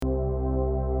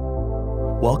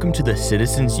Welcome to the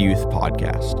Citizens Youth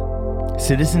Podcast.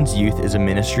 Citizens Youth is a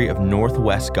ministry of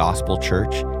Northwest Gospel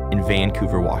Church in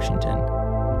Vancouver,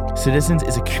 Washington. Citizens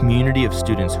is a community of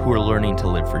students who are learning to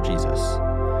live for Jesus.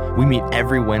 We meet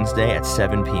every Wednesday at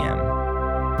 7 p.m.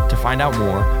 To find out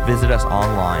more, visit us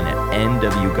online at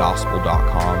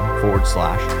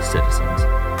nwgospel.com/citizens.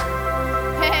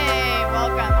 Hey,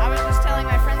 welcome. I was just telling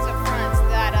my friends up front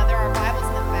that there are Bibles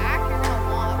in the back. You're going to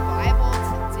want a Bible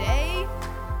today.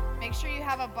 Make sure you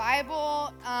have a Bible.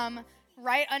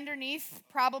 Right underneath,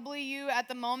 probably you at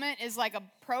the moment, is like a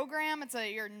program. It's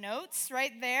your notes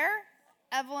right there.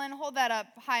 Evelyn, hold that up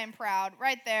high and proud.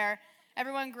 Right there.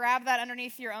 Everyone grab that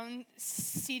underneath your own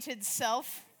seated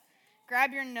self.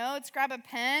 Grab your notes. Grab a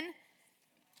pen.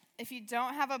 If you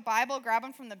don't have a Bible, grab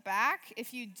them from the back.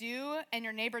 If you do and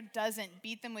your neighbor doesn't,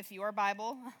 beat them with your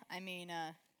Bible.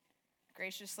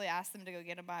 Graciously ask them to go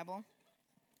get a Bible.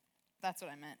 That's what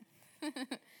I meant.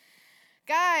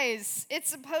 Guys,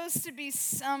 it's supposed to be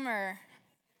summer.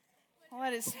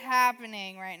 What is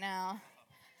happening right now?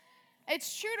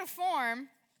 It's true to form.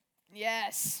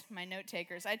 Yes, my note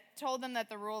takers. I told them that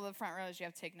the rule of the front row is you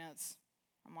have to take notes.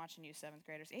 I'm watching you, 7th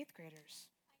graders, 8th graders.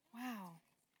 Wow,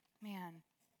 man,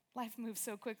 life moves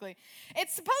so quickly.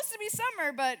 It's supposed to be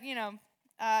summer, but,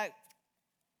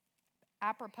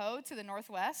 apropos to the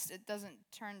Northwest, it doesn't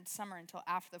turn summer until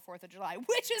after the 4th of July,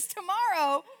 which is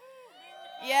tomorrow.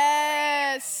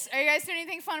 Yes. Are you guys doing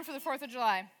anything fun for the 4th of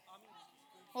July?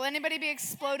 Will anybody be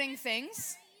exploding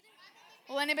things?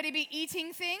 Will anybody be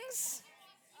eating things?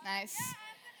 Nice.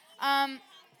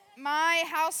 My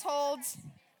household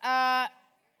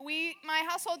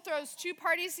throws 2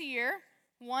 parties a year.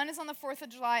 One is on the 4th of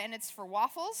July, and it's for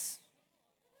waffles.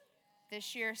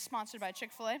 This year, sponsored by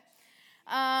Chick-fil-A.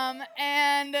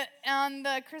 And on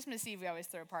the Christmas Eve, we always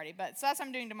throw a party. So that's what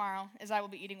I'm doing tomorrow, is I will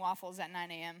be eating waffles at 9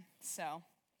 a.m. So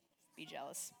be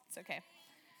jealous. It's okay.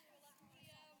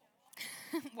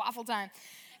 Waffle time.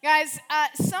 Guys,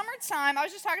 summertime, I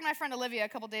was just talking to my friend Olivia a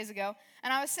couple days ago,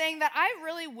 and I was saying that I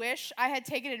really wish I had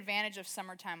taken advantage of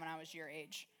summertime when I was your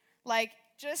age. Like,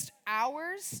 just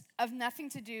hours of nothing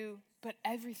to do but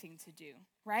everything to do,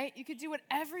 right? You could do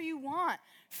whatever you want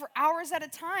for hours at a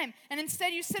time, and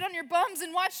instead you sit on your bums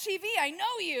and watch TV. I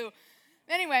know you.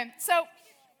 Anyway, so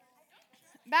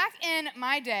back in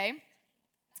my day,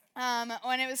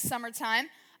 when it was summertime,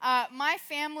 my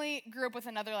family grew up with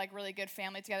another really good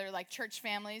family together, like church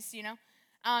families,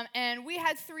 and we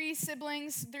had 3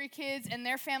 siblings, 3 kids, and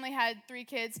their family had 3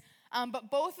 kids.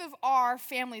 But both of our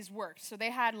families worked. So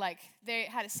they had a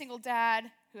single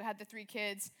dad who had the 3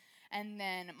 kids, and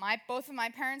then both of my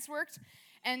parents worked.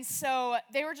 And so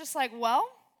they were just like, well,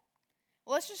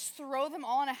 let's just throw them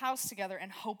all in a house together and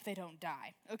hope they don't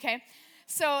die, okay?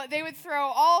 So they would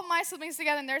throw all my siblings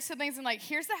together and their siblings and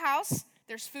here's the house,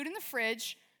 there's food in the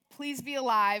fridge, please be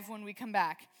alive when we come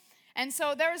back. And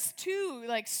so there was 2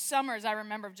 summers I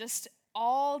remember of just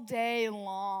all day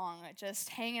long, just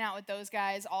hanging out with those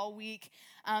guys all week.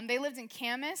 They lived in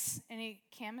Camas. Any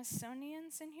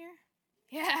Camisonians in here?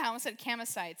 Yeah, I almost said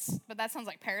Camasites, but that sounds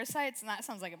like parasites, and that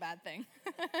sounds like a bad thing.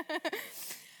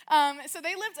 So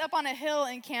they lived up on a hill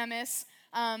in Camas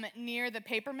near the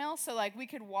paper mill, so we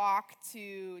could walk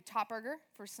to Top Burger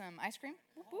for some ice cream.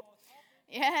 Whoop, whoop.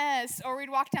 Yes, or we'd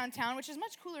walk downtown, which is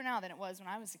much cooler now than it was when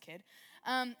I was a kid.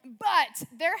 But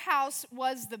their house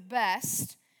was the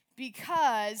best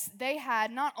because they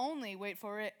had not only, wait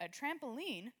for it, a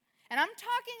trampoline, and I'm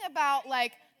talking about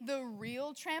the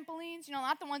real trampolines,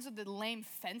 not the ones with the lame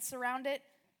fence around it.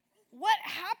 What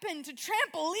happened to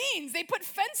trampolines? They put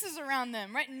fences around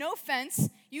them, right? No fence.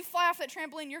 You fly off that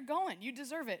trampoline, you're going. You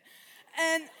deserve it.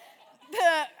 And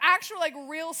the actual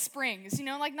real springs,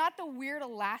 not the weird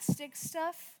elastic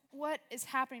stuff. What is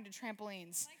happening to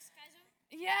trampolines?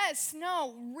 Yes,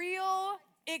 no, real,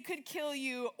 it could kill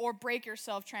you or break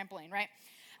yourself trampoline, right?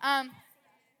 And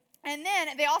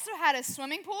then they also had a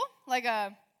swimming pool,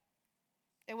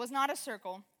 it was not a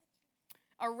circle,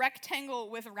 a rectangle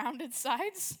with rounded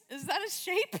sides. Is that a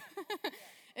shape?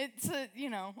 It's a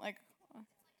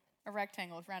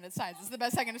rectangle with rounded sides. It's the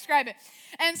best I can describe it.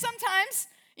 And sometimes,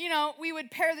 we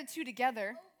would pair the 2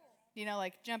 together,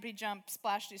 jumpity jump,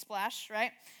 splashy splash,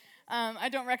 right? I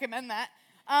don't recommend that.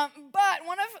 But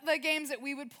one of the games that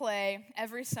we would play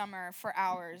every summer for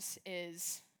hours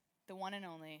is the one and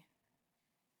only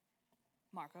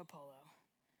Marco Polo.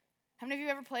 How many of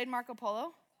you ever played Marco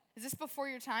Polo? Is this before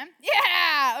your time?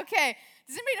 Yeah, okay.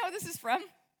 Does anybody know what this is from?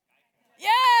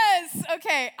 Yes,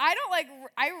 okay. I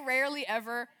rarely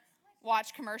ever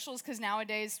watch commercials because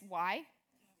nowadays, why?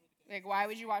 Like, why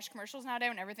would you watch commercials nowadays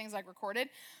when everything's like recorded?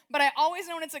 But I always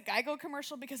know when it's a Geico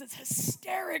commercial because it's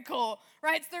hysterical,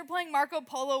 right? So they're playing Marco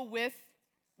Polo with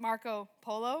Marco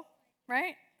Polo,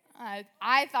 right?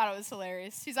 I thought it was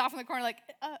hilarious. He's off in the corner like,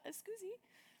 excuse.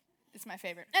 It's my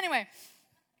favorite. Anyway,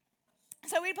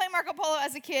 so we'd play Marco Polo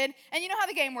as a kid, and you know how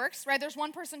the game works, right? There's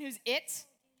one person who's it,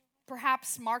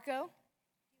 perhaps Marco.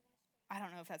 I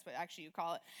don't know if that's what actually you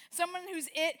call it. Someone who's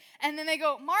it, and then they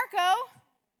go, Marco.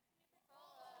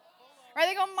 Right,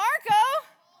 they go, Marco.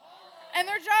 And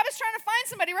their job is trying to find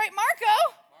somebody, right?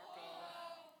 Marco.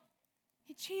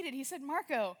 He cheated. He said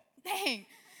Marco. Dang.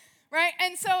 Right?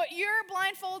 And so you're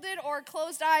blindfolded or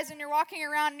closed eyes, and you're walking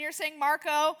around, and you're saying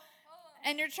Marco,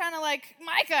 and you're trying to like,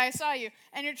 Micah, I saw you,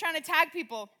 and you're trying to tag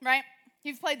people, right?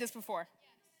 You've played this before.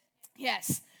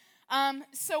 Yes.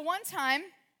 So one time,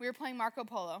 we were playing Marco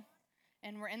Polo,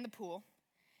 and we're in the pool,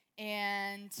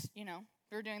 and, we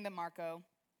were doing the Marco,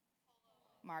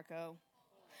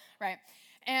 right?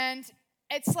 And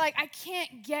it's like, I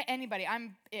can't get anybody.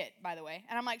 I'm it, by the way.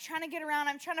 And I'm like trying to get around.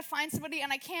 I'm trying to find somebody,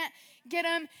 and I can't get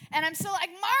them. And I'm still like,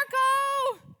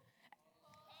 Marco!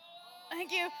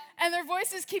 Thank you. And their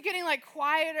voices keep getting like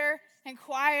quieter and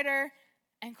quieter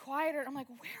and quieter. I'm like,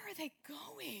 where are they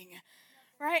going?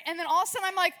 Right? And then all of a sudden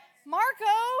I'm like, Marco!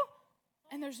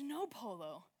 And there's no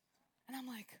Polo. And I'm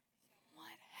like, what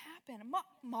happened?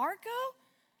 Marco?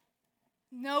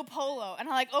 No Polo. And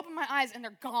I like open my eyes and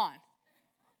they're gone.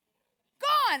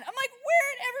 Gone. I'm like, where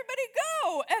did everybody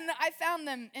go? And I found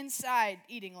them inside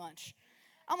eating lunch.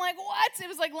 I'm like, what? It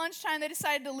was like lunchtime. They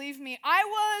decided to leave me. I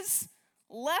was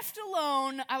left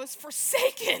alone. I was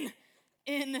forsaken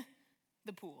in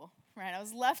the pool, right? I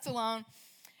was left alone.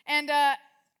 And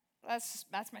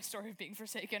that's my story of being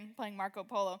forsaken, playing Marco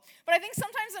Polo. But I think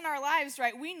sometimes in our lives,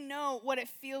 right, we know what it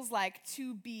feels like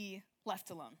to be left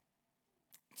alone,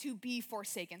 to be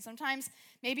forsaken. Sometimes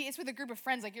maybe it's with a group of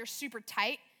friends, like you're super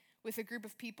tight with a group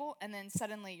of people, and then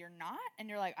suddenly you're not, and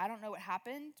you're like, I don't know what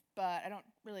happened, but I don't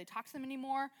really talk to them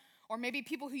anymore. Or maybe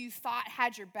people who you thought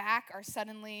had your back are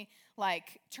suddenly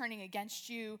like turning against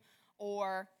you.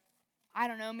 Or I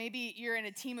don't know, maybe you're in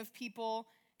a team of people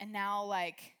and now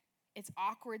like it's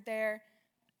awkward there.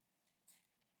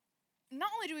 Not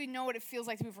only do we know what it feels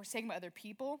like to be forsaken by other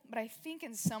people, but I think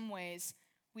in some ways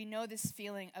we know this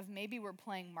feeling of maybe we're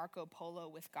playing Marco Polo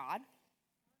with God.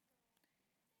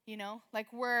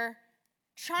 Like we're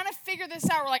trying to figure this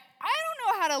out. We're like, I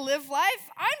don't know how to live life.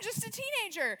 I'm just a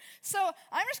teenager. So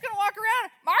I'm just going to walk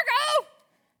around,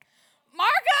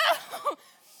 Marco!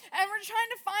 And we're trying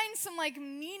to find some like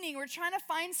meaning. We're trying to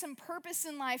find some purpose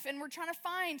in life. And we're trying to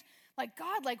find like,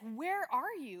 God, like, where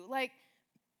are you? Like,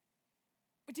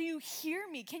 do you hear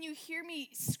me? Can you hear me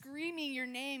screaming your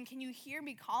name? Can you hear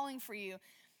me calling for you?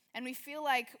 And we feel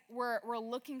like we're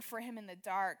looking for him in the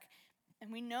dark.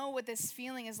 And we know what this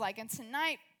feeling is like. And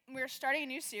tonight, we're starting a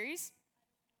new series,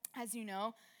 as you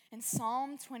know, in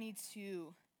Psalm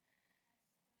 22,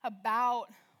 about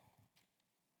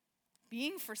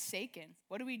being forsaken.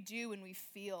 What do we do when we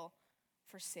feel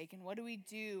forsaken? What do we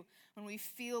do when we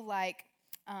feel like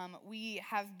we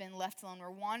have been left alone?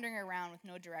 We're wandering around with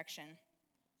no direction.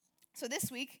 So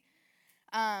this week,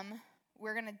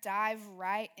 we're going to dive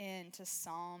right into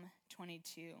Psalm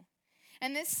 22.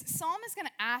 And this psalm is going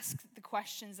to ask the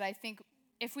questions that I think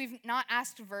if we've not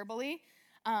asked verbally,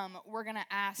 we're going to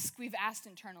ask, we've asked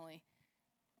internally.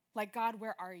 Like, God,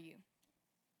 where are you?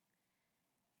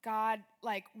 God,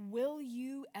 like, will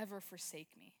you ever forsake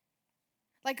me?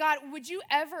 Like, God, would you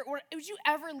ever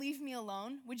leave me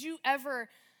alone? Would you ever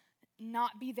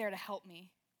not be there to help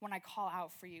me when I call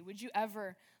out for you? Would you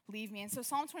ever leave me? And so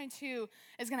Psalm 22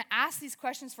 is going to ask these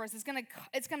questions for us. It's going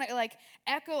to like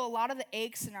echo a lot of the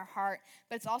aches in our heart,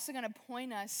 but it's also going to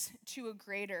point us to a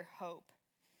greater hope.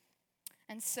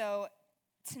 And so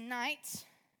tonight,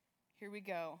 here we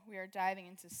go. We are diving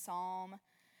into Psalm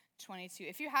 22.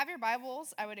 If you have your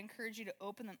Bibles, I would encourage you to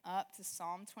open them up to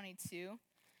Psalm 22.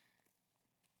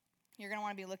 You're going to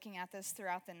want to be looking at this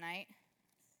throughout the night.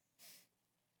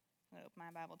 I'm going to open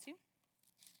my Bible too.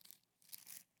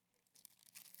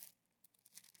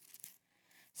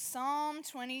 Psalm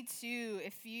 22.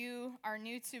 If you are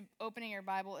new to opening your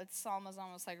Bible, Psalm is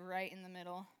almost like right in the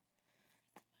middle.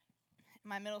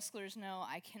 My middle schoolers know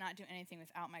I cannot do anything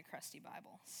without my crusty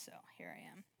Bible. So here I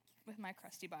am with my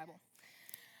crusty Bible.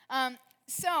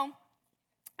 So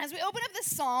as we open up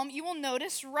this psalm, you will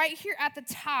notice right here at the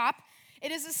top,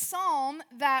 it is a psalm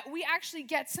that we actually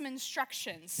get some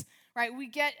instructions, right? We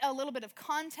get a little bit of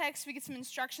context. We get some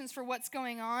instructions for what's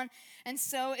going on. And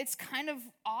so it's kind of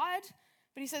odd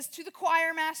But he says, to the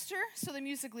choir master, so the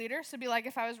music leader. So it'd be like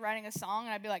if I was writing a song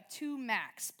and I'd be like, to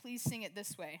Max, please sing it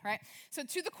this way, right? So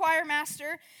to the choir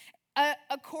master,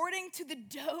 according to the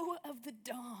doe of the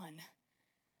dawn.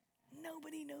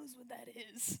 Nobody knows what that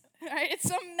is, right? It's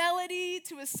some melody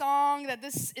to a song that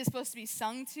this is supposed to be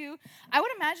sung to. I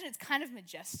would imagine it's kind of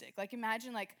majestic. Like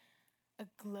imagine like a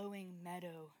glowing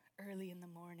meadow early in the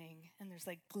morning and there's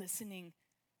like glistening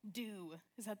dew,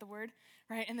 is that the word?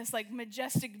 Right? And this like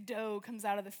majestic doe comes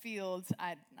out of the field.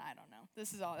 I don't know.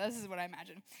 This is what I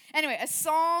imagine. Anyway, a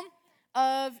psalm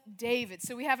of David.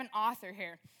 So we have an author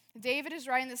here. David is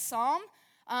writing this psalm.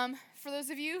 For those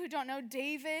of you who don't know,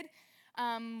 David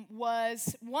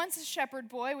was once a shepherd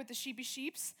boy with the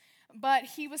sheeps, but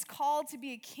he was called to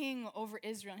be a king over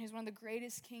Israel. And he's one of the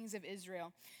greatest kings of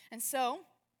Israel. And so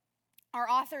our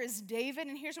author is David,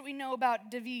 and here's what we know about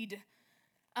David.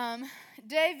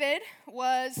 David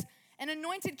was an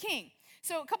anointed king.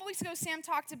 So a couple weeks ago, Sam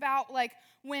talked about like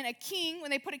when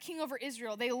they put a king over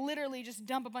Israel, they literally just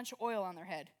dump a bunch of oil on their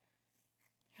head.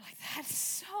 You're like, that's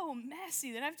so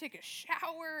messy. They have to take a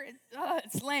shower.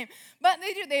 It's lame. But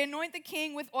they do. They anoint the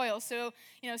king with oil. So,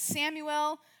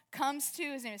 Samuel comes to,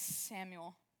 his name is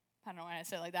Samuel. I don't know why I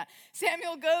said it like that.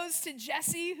 Samuel goes to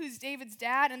Jesse, who's David's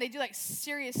dad, and they do like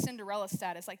serious Cinderella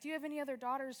status. Like, do you have any other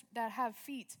daughters that have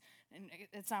feet? And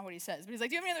it's not what he says. But he's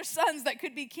like, do you have any other sons that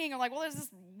could be king? I'm like, well, there's this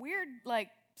weird, like,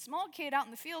 small kid out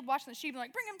in the field watching the sheep. I'm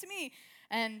like, bring him to me.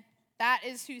 And that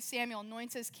is who Samuel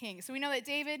anoints as king. So we know that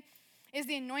David is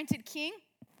the anointed king.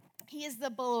 He is the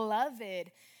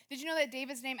beloved. Did you know that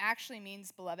David's name actually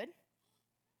means beloved?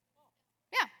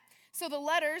 Yeah. So the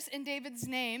letters in David's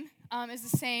name is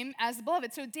the same as the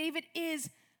beloved. So David is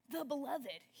the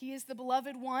beloved. He is the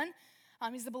beloved one.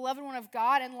 He's the beloved one of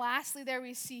God. And lastly, there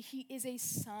we see he is a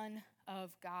son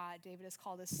of God. David is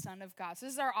called a son of God. So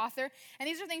this is our author. And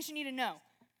these are things you need to know.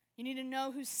 You need to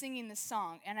know who's singing this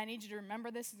song. And I need you to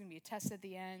remember this. It's going to be a test at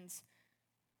the end.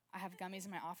 I have gummies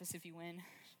in my office if you win.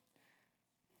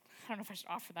 I don't know if I should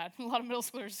offer that. A lot of middle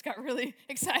schoolers just got really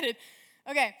excited.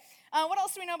 Okay, what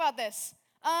else do we know about this?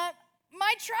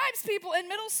 My tribes people and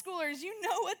middle schoolers, you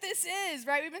know what this is,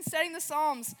 right? We've been studying the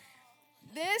Psalms.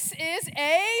 This is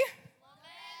a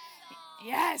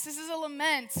yes, this is a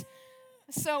lament.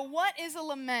 So what is a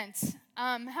lament?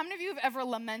 How many of you have ever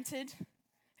lamented?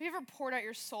 Have you ever poured out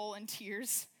your soul in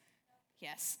tears?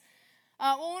 Yes.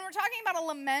 Well, when we're talking about a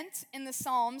lament in the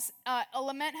Psalms, a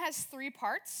lament has 3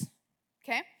 parts,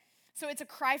 okay? So it's a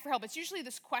cry for help. It's usually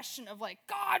this question of like,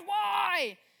 God,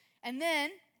 why? And then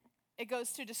it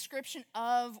goes to a description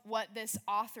of what this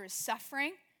author is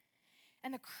suffering.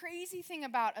 And the crazy thing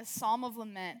about a psalm of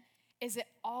lament is it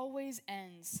always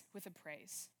ends with a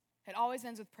praise. It always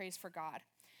ends with praise for God.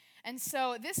 And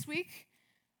so this week,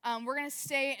 we're going to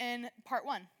stay in part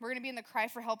 1. We're going to be in the cry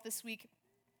for help this week.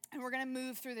 And we're going to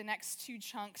move through the next 2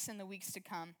 chunks in the weeks to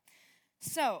come.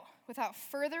 So, without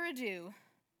further ado,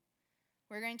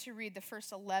 we're going to read the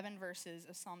first 11 verses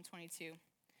of Psalm 22.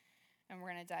 And we're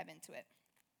going to dive into it.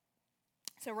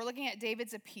 So we're looking at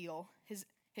David's appeal, his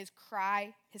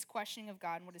cry, his questioning of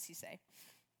God. And what does he say?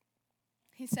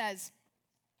 He says,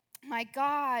 my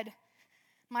God,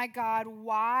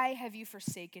 why have you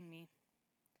forsaken me?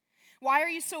 Why are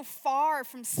you so far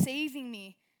from saving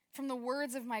me from the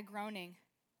words of my groaning?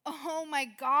 Oh my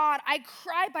God, I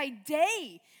cry by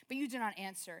day, but you do not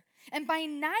answer, and by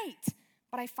night,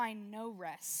 but I find no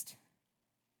rest.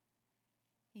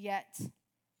 Yet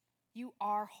you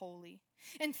are holy,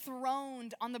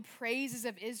 enthroned on the praises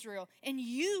of Israel, and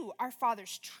you, our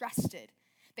fathers, trusted.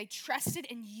 They trusted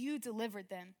and you delivered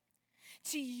them.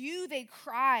 To you they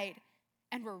cried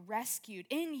and were rescued.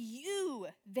 In you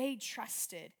they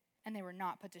trusted and they were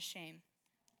not put to shame.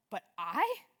 But I'm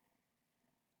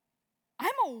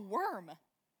a worm,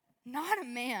 not a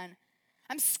man.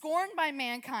 I'm scorned by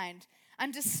mankind.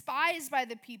 I'm despised by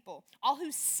the people. All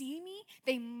who see me,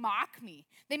 they mock me.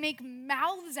 They make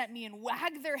mouths at me and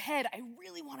wag their head. I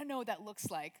really want to know what that looks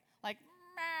like. Like,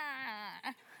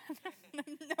 I have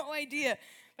no idea,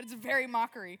 but it's very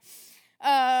mockery.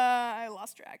 I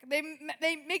lost track. They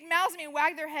make mouths at me and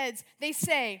wag their heads. They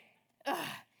say,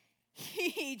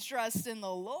 he trusts in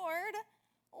the Lord.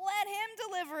 Let him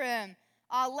deliver him.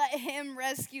 Let him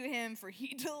rescue him, for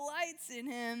he delights in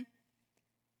him.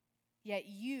 Yet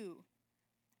you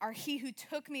are he who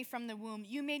took me from the womb.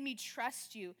 You made me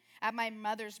trust you at my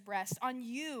mother's breast. On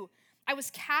you I was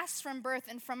cast from birth,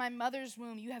 and from my mother's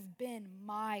womb you have been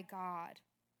my God.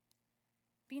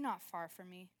 Be not far from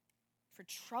me, for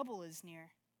trouble is near,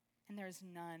 and there is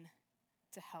none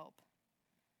to help.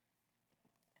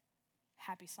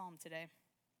 Happy psalm today,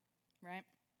 right?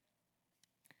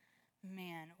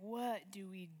 man, what do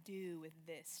we do with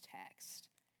this text?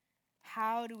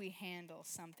 How do we handle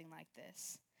something like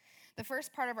this? The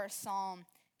first part of our psalm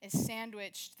is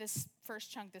sandwiched, this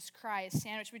first chunk, this cry, is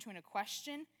sandwiched between a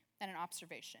question and an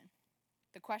observation.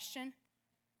 The question,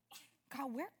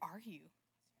 God, where are you?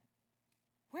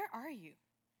 Where are you?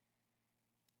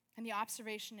 And the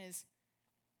observation is,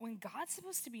 when God's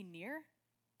supposed to be near,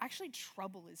 actually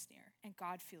trouble is near and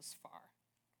God feels far.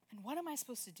 And what am I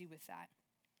supposed to do with that?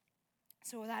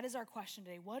 So that is our question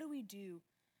today. What do we do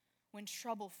when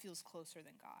trouble feels closer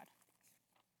than God?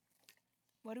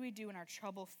 What do we do when our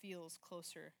trouble feels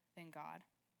closer than God?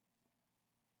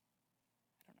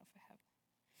 I don't know if I have.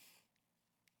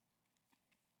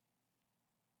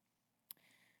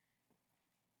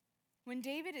 When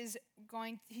David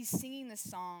he's singing this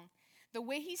song, the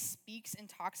way he speaks and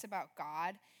talks about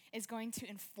God is going to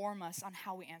inform us on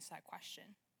how we answer that question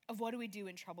of what do we do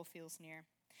when trouble feels near.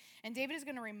 And David is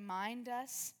going to remind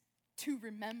us to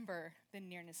remember the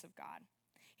nearness of God.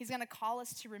 He's going to call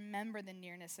us to remember the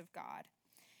nearness of God.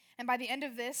 And by the end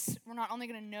of this, we're not only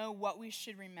going to know what we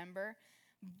should remember,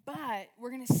 but we're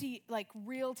going to see like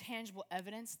real tangible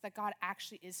evidence that God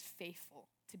actually is faithful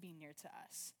to be near to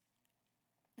us.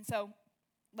 And so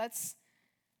let's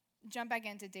jump back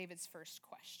into David's first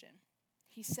question.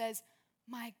 He says,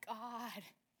 my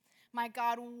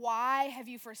God, why have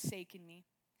you forsaken me?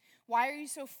 Why are you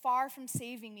so far from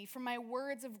saving me from my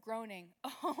words of groaning?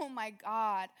 Oh my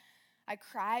God, I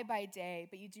cry by day,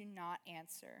 but you do not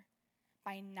answer.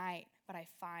 By night, but I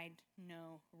find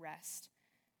no rest.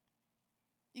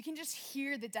 You can just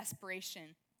hear the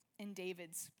desperation in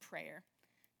David's prayer.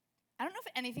 I don't know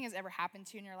if anything has ever happened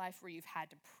to you in your life where you've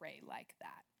had to pray like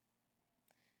that.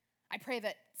 I pray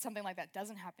that something like that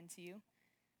doesn't happen to you,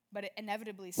 but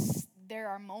inevitably there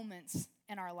are moments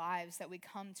in our lives that we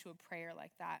come to a prayer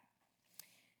like that.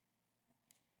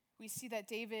 We see that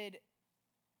David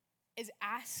is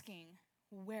asking,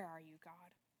 where are you, God?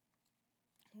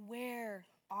 Where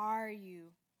are you,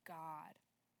 God?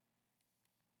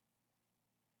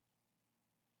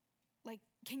 Like,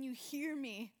 can you hear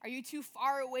me? Are you too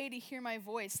far away to hear my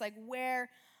voice? Like, where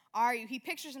are you? He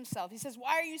pictures himself. He says,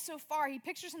 why are you so far? He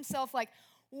pictures himself like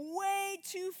way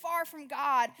too far from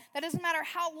God. That doesn't matter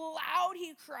how loud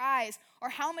he cries or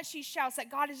how much he shouts,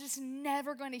 that God is just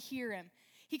never going to hear him.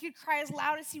 He could cry as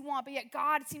loud as he wants, but yet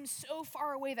God seems so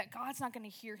far away that God's not going to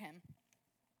hear him.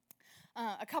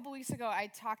 A couple weeks ago,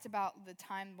 I talked about the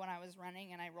time when I was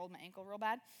running and I rolled my ankle real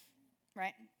bad,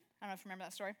 right? I don't know if you remember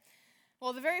that story.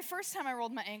 Well, the very first time I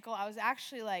rolled my ankle, I was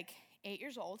actually like 8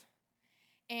 years old.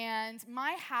 And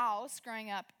my house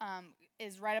growing up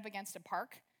is right up against a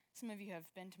park. Some of you have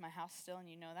been to my house still and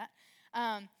you know that.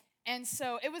 And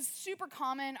so it was super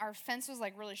common. Our fence was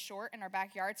like really short in our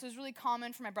backyard. So it was really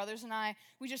common for my brothers and I.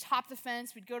 We just hopped the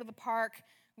fence. We'd go to the park.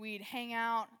 We'd hang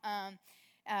out.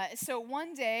 So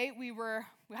one day we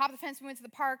hopped the fence, we went to the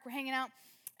park, we're hanging out,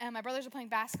 and my brothers are playing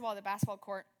basketball at the basketball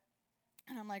court,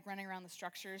 and I'm like running around the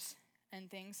structures and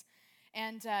things,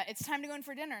 and it's time to go in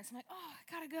for dinner, and so I'm like, oh,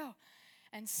 I gotta go.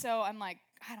 And so I'm like,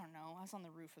 I don't know, I was on the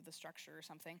roof of the structure or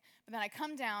something, but then I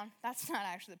come down. That's not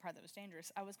actually the part that was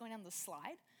dangerous. I was going down the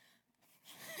slide.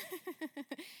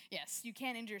 Yes, you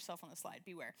can injure yourself on the slide,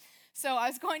 beware. So I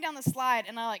was going down the slide,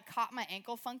 and I like caught my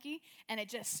ankle funky, and it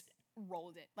just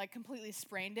rolled it, like completely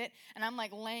sprained it, and I'm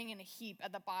like laying in a heap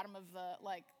at the bottom of the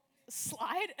like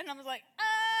slide, and I was like,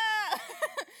 ah,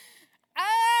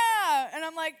 ah, and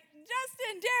I'm like,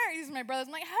 Justin, Derek, these are my brothers,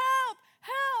 I'm like, help,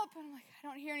 and I'm like, I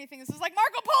don't hear anything. This is like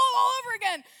Marco Polo all over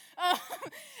again,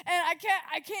 and I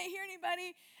can't hear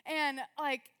anybody, and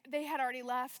like they had already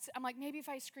left. I'm like, maybe if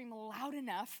I scream loud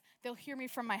enough, they'll hear me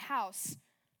from my house.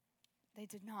 They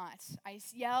did not. I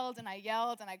yelled and I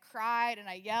yelled and I cried and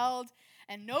I yelled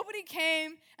and nobody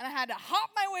came and I had to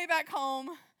hop my way back home.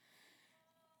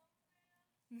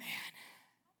 Man,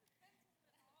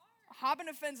 hopping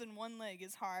a fence in one leg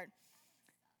is hard.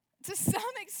 To some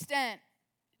extent,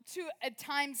 to a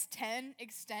times 10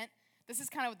 extent, this is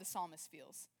kind of what the psalmist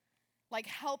feels. Like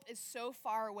help is so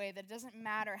far away that it doesn't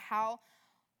matter how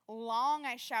long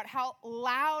I shout, how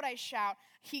loud I shout,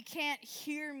 he can't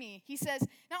hear me. He says,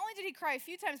 not only did he cry a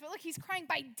few times, but look, he's crying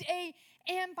by day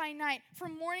and by night,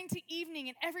 from morning to evening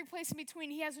and every place in between.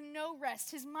 He has no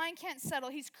rest. His mind can't settle.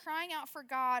 He's crying out for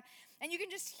God, and you can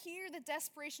just hear the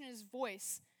desperation in his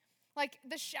voice. Like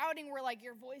the shouting where like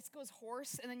your voice goes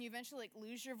hoarse and then you eventually like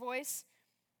lose your voice.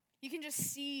 You can just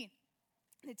see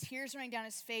the tears running down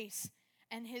his face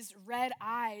and his red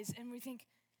eyes, and we think,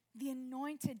 the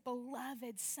anointed,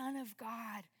 beloved Son of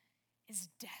God is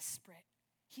desperate.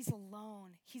 He's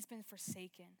alone. He's been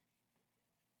forsaken.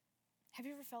 Have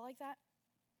you ever felt like that?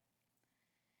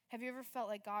 Have you ever felt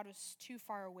like God was too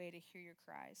far away to hear your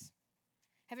cries?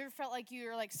 Have you ever felt like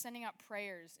you're like sending out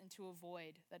prayers into a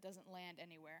void that doesn't land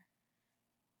anywhere?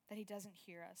 That he doesn't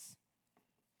hear us?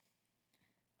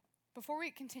 Before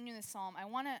we continue this psalm, I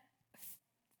want to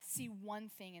see one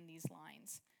thing in these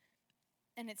lines,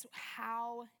 and it's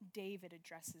how David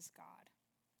addresses God.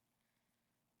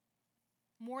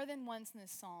 More than once in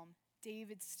this psalm,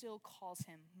 David still calls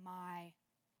him my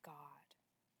God.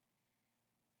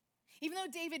 Even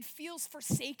though David feels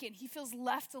forsaken, he feels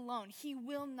left alone, he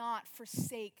will not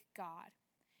forsake God.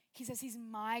 He says he's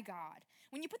my God.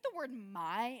 When you put the word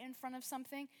my in front of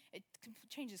something, it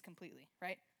changes completely,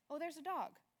 right? Oh, there's a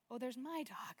dog. Oh, there's my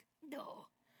dog. No,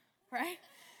 right?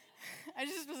 I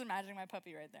just was imagining my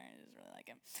puppy right there. I just really like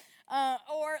him.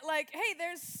 Or like, hey,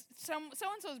 there's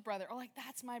so-and-so's brother. Or like,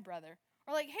 that's my brother.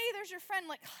 Or like, hey, there's your friend.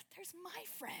 Like, oh, there's my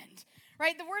friend,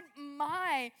 right? The word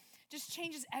my just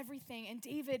changes everything. And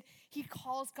David, he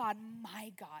calls God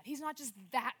my God. He's not just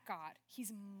that God.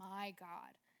 He's my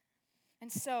God. And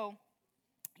so,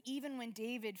 even when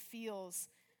David feels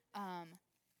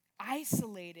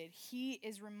isolated, he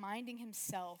is reminding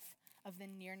himself of the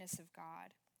nearness of God.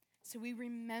 So we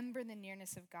remember the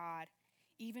nearness of God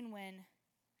even when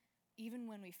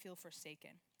we feel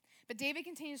forsaken. But David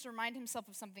continues to remind himself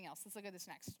of something else. Let's look at this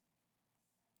next.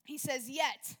 He says,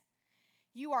 "Yet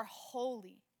you are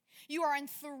holy. You are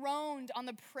enthroned on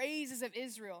the praises of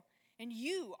Israel, and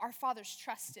you, our fathers,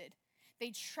 trusted.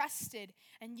 They trusted,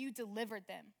 and you delivered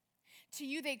them. To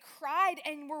you they cried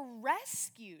and were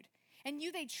rescued. And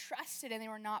you they trusted, and they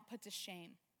were not put to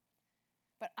shame.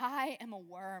 But I am a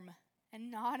worm and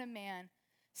not a man,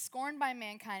 scorned by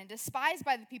mankind and despised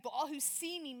by the people. All who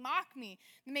see me mock me.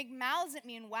 They make mouths at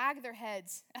me and wag their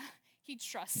heads. He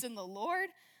trusts in the Lord.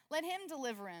 Let him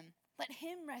deliver him. Let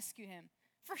him rescue him,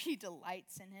 for he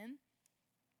delights in him."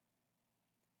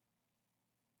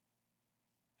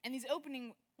 And these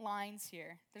opening lines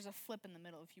here, there's a flip in the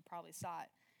middle if you probably saw it.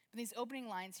 But these opening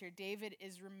lines here, David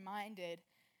is reminded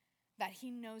that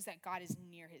he knows that God is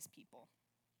near his people.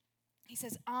 He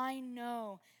says, I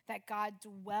know that God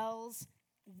dwells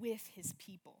with his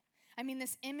people. I mean,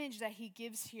 this image that he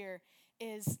gives here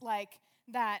is like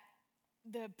that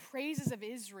the praises of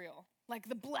Israel, like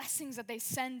the blessings that they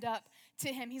send up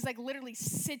to him, he's like literally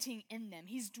sitting in them.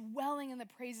 He's dwelling in the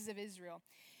praises of Israel.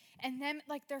 And then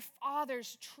like their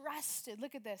fathers trusted,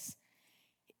 look at this.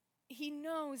 He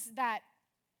knows that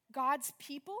God's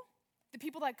people, the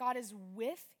people that God is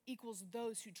with, equals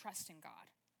those who trust in God.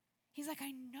 He's like,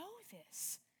 I know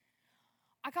this.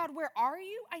 God, where are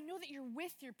you? I know that you're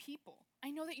with your people. I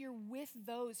know that you're with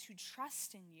those who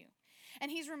trust in you.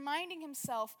 And he's reminding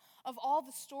himself of all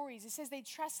the stories. It says they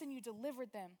trusted and you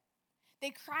delivered them.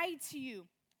 They cried to you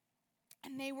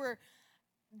and they were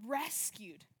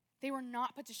rescued. They were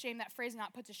not put to shame. That phrase,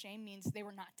 not put to shame, means they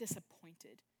were not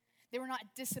disappointed. They were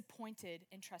not disappointed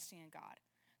in trusting in God.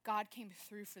 God came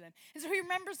through for them. And so he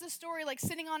remembers the story, like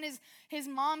sitting on his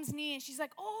mom's knee, and she's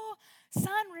like, oh,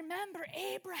 son, remember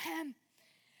Abraham.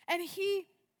 And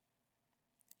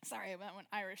sorry, I went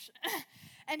Irish.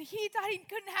 And he thought he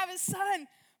couldn't have a son,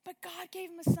 but God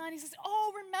gave him a son. He says,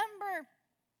 oh, remember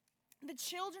the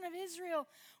children of Israel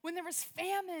when there was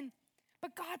famine,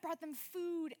 but God brought them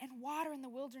food and water in the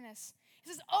wilderness. He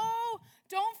says, oh,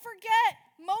 don't forget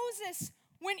Moses.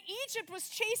 When Egypt was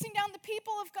chasing down the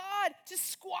people of God to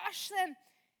squash them,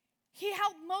 he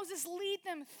helped Moses lead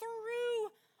them through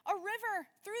a river,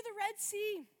 through the Red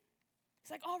Sea.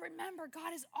 It's like, oh, remember,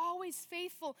 God is always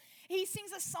faithful. He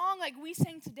sings a song like we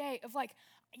sang today of like,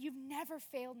 you've never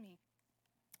failed me,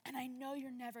 and I know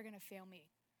you're never going to fail me.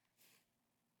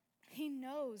 He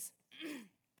knows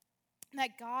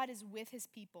that God is with his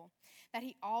people, that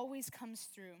he always comes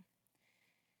through.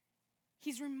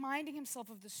 He's reminding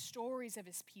himself of the stories of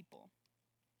his people.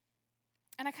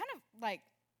 And I kind of like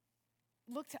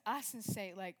look to us and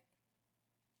say, like,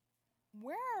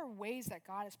 where are ways that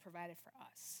God has provided for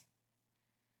us?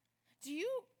 Do you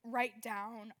write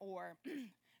down or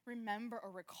remember or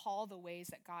recall the ways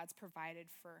that God's provided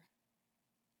for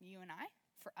you and I,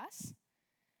 for us?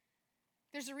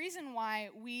 There's a reason why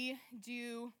we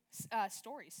do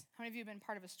stories. How many of you have been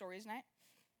part of a stories night?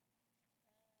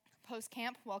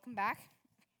 Post-camp, welcome back.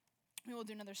 We will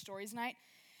do another stories night.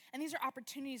 And these are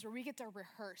opportunities where we get to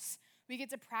rehearse. We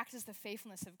get to practice the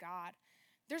faithfulness of God.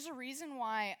 There's a reason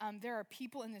why there are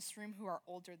people in this room who are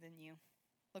older than you.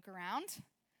 Look around.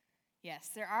 Yes,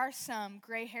 there are some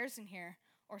gray hairs in here,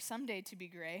 or someday to be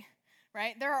gray,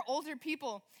 right? There are older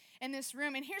people in this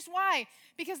room. And here's why.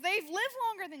 Because they've lived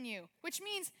longer than you, which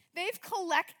means they've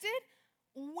collected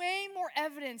way more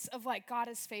evidence of like God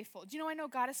is faithful. Do you know I know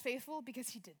God is faithful? Because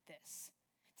he did this.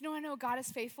 You know, I know God is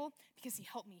faithful because he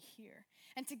helped me here.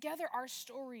 And together our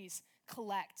stories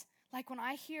collect. Like when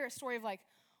I hear a story of like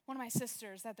one of my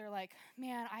sisters that they're like,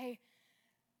 man, I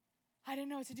didn't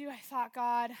know what to do. I thought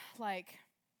God like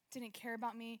didn't care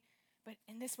about me. But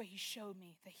in this way, he showed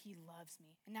me that he loves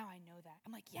me. And now I know that.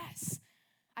 I'm like, yes,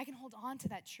 I can hold on to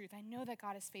that truth. I know that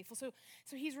God is faithful. So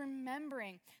he's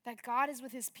remembering that God is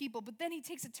with his people. But then he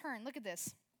takes a turn. Look at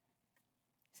this.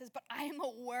 He says, but I am a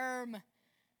worm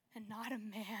and not a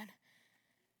man.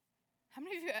 How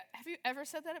many of you, have you ever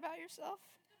said that about yourself?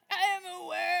 I am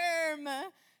a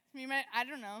worm. You might, I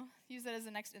don't know, use that as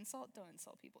the next insult. Don't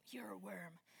insult people. You're a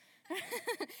worm.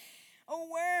 A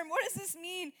worm. What does this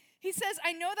mean? He says,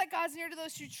 I know that God's near to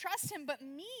those who trust him, but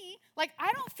me, like,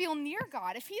 I don't feel near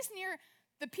God. If he's near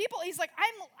the people, he's like,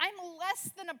 I'm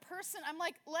less than a person. I'm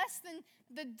like less than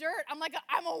the dirt. I'm like,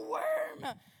 I'm a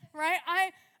worm,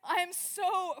 right? I'm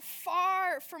so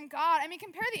far from God. I mean,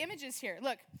 compare the images here.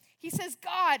 Look, he says,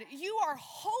 God, you are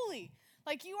holy.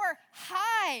 Like you are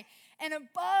high and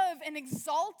above and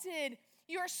exalted.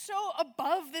 You are so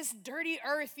above this dirty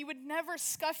earth. You would never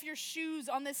scuff your shoes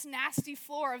on this nasty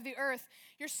floor of the earth.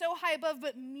 You're so high above.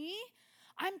 But me,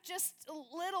 I'm just a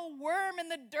little worm in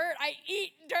the dirt. I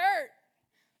eat dirt.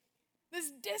 This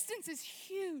distance is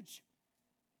huge.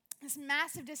 This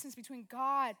massive distance between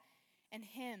God and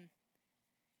him.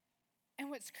 And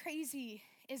what's crazy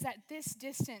is that this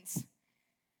distance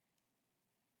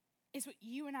is what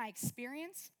you and I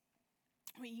experience,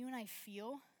 what you and I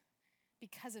feel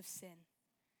because of sin,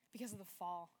 because of the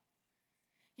fall.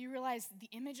 You realize the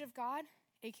image of God,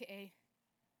 aka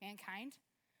mankind,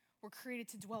 were created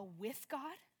to dwell with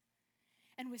God.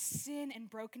 And with sin and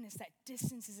brokenness, that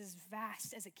distance is as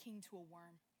vast as a king to a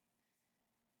worm.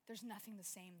 There's nothing the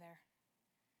same there.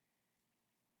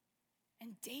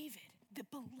 And David, the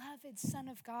beloved Son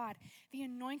of God, the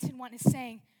anointed one, is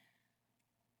saying,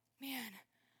 man,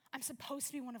 I'm supposed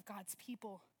to be one of God's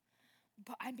people,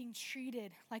 but I'm being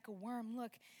treated like a worm.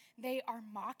 Look, they are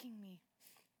mocking me.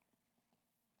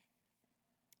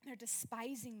 They're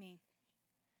despising me.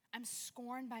 I'm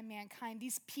scorned by mankind.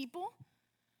 These people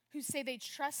who say they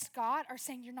trust God are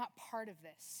saying you're not part of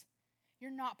this.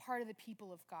 You're not part of the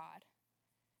people of God.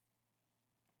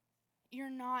 You're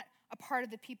not a part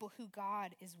of the people who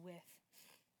God is with.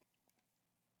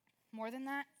 More than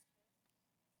that,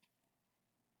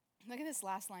 look at this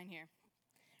last line here.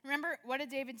 Remember, what did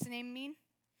David's name mean?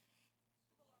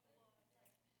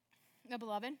 The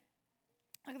beloved.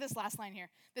 Look at this last line here.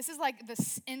 This is like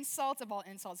the insult of all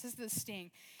insults. This is the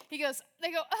sting. They go,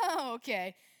 oh,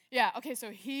 okay. Yeah, okay,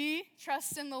 so he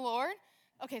trusts in the Lord.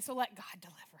 Okay, so let God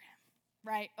deliver him,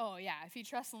 right? Oh, yeah, if he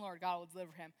trusts in the Lord, God will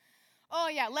deliver him. Oh,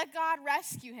 yeah, let God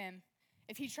rescue him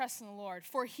if he trusts in the Lord,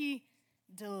 for he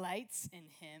delights in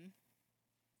him.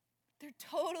 They're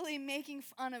totally making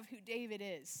fun of who David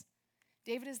is.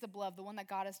 David is the beloved, the one that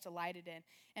God is delighted in.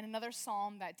 And another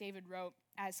psalm that David wrote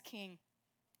as king,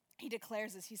 he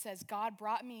declares this. He says, God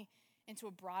brought me into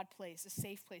a broad place, a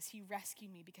safe place. He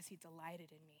rescued me because he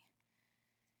delighted in me.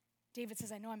 David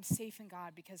says, I know I'm safe in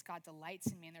God because God delights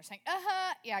in me. And they're saying,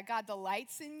 yeah, God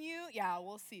delights in you. Yeah,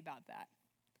 we'll see about that.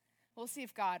 We'll see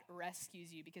if God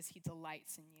rescues you because he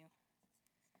delights in you.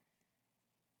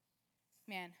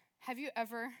 Man, have you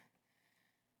ever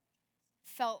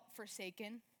felt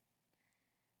forsaken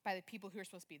by the people who are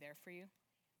supposed to be there for you?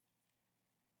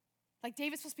 Like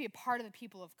David's supposed to be a part of the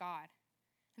people of God,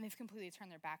 and they've completely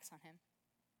turned their backs on him.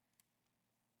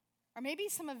 Or maybe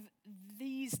some of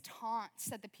these taunts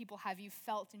that the people have you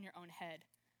felt in your own head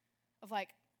of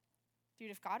like,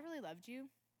 dude, if God really loved you,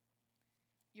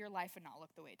 your life would not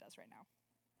look the way it does right now.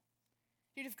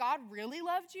 Dude, if God really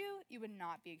loved you, you would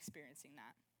not be experiencing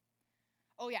that.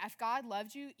 Oh yeah, if God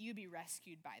loved you, you'd be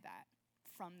rescued by that,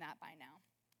 from that by now.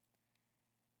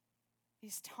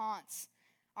 These taunts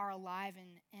are alive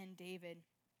in David.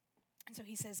 And so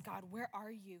he says, God, where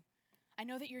are you? I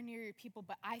know that you're near your people,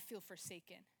 but I feel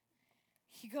forsaken.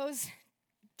 He goes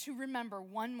to remember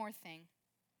one more thing.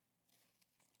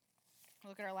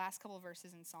 Look at our last couple of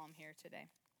verses in Psalm here today.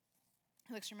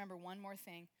 He looks to remember one more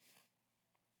thing.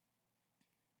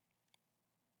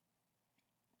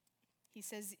 He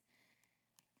says,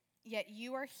 yet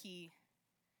you are he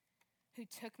who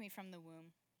took me from the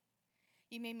womb.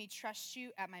 You made me trust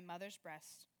you at my mother's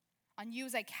breast. On you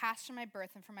as I cast from my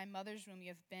birth, and from my mother's womb you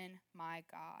have been my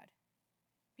God.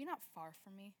 Be not far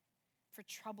from me, for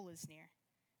trouble is near,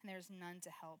 and there is none to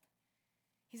help.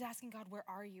 He's asking God, where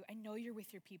are you? I know you're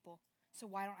with your people, so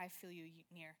why don't I feel you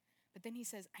near? But then he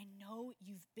says, I know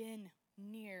you've been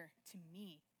near to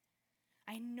me.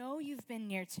 I know you've been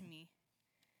near to me.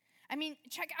 I mean,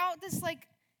 check out this like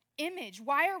image,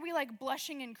 why are we like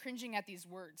blushing and cringing at these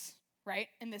words, right,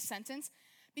 in this sentence?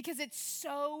 Because it's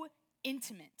so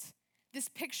intimate. This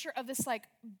picture of this like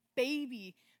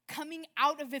baby coming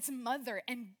out of its mother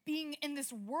and being in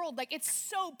this world, like it's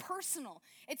so personal.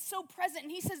 It's so present.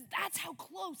 And he says, that's how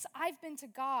close I've been to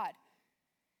God.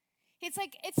 It's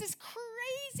like, it's this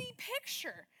crazy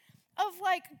picture of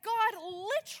like God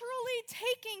literally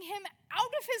taking him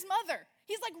out of his mother.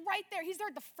 He's like right there. He's there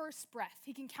at the first breath.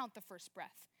 He can count the first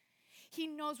breath. He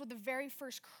knows what the very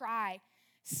first cry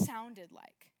sounded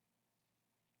like.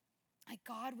 Like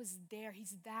God was there.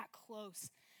 He's that close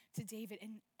to David.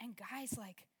 And guys,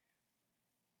 like,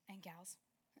 and gals,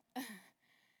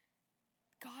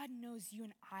 God knows you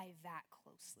and I that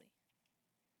closely.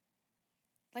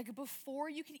 Like before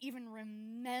you can even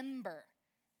remember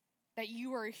that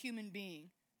you are a human being,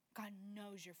 God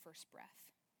knows your first breath.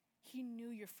 He knew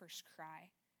your first cry.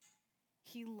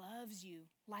 He loves you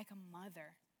like a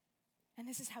mother. And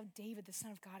this is how David, the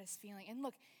Son of God, is feeling. And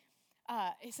look,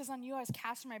 it says, on you I was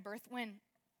cast from my birth. When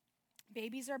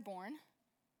babies are born,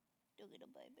 the little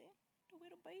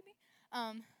baby.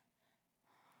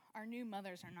 Our new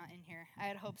mothers are not in here. I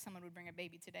had hoped someone would bring a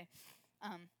baby today.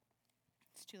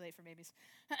 It's too late for babies.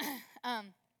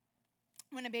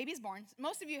 When a baby's born,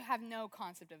 most of you have no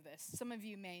concept of this. Some of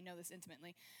you may know this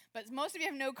intimately, but most of you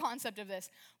have no concept of this.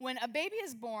 When a baby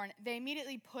is born, they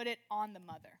immediately put it on the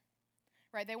mother,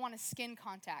 right? They want a skin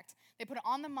contact. They put it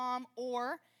on the mom,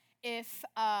 or if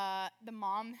the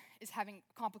mom is having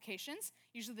complications,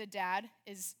 usually the dad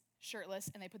is shirtless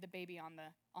and they put the baby on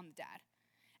the dad.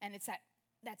 And it's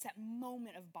that's that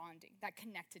moment of bonding, that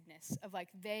connectedness of like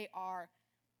they're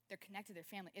connected to their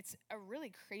family. It's a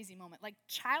really crazy moment. Like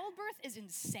childbirth is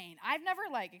insane. I've never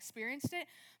like experienced it,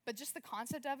 but just the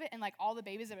concept of it and like all the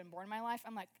babies that have been born in my life,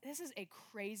 I'm like, this is a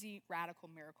crazy, radical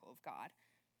miracle of God.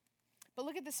 But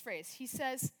look at this phrase. He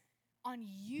says, on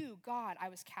you, God, I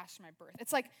was cast from my birth.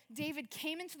 It's like David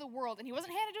came into the world and he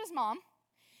wasn't handed to his mom.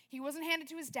 He wasn't handed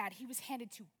to his dad. He was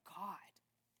handed to God.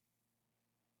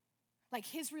 Like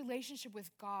his relationship with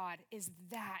God is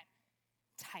that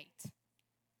tight.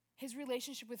 His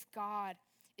relationship with God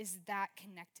is that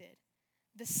connected.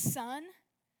 The Son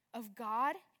of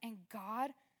God and God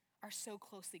are so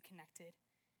closely connected.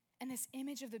 And this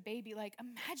image of the baby, like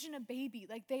imagine a baby,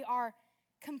 like they are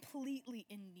completely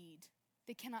in need.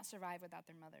 They cannot survive without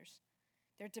their mothers.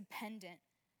 They're dependent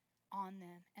on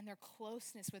them, and their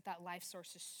closeness with that life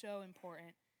source is so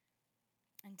important.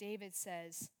 And David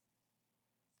says,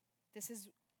 this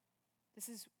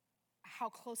is how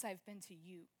close I've been to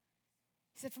you.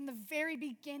 He said, from the very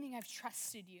beginning, I've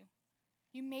trusted you.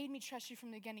 You made me trust you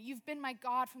from the beginning. You've been my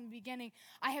God from the beginning.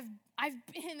 I've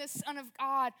been the Son of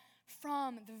God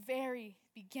from the very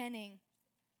beginning.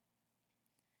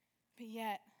 But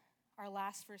yet, our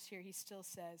last verse here, he still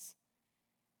says,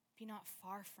 be not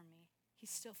far from me. He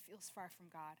still feels far from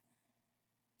God.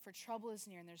 For trouble is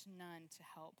near and there's none to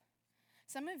help.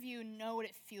 Some of you know what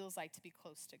it feels like to be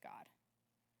close to God.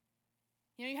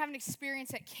 You know, you have an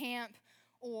experience at camp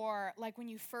or like when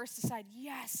you first decide,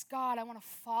 yes, God, I want to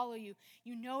follow you.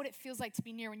 You know what it feels like to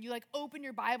be near. When you like open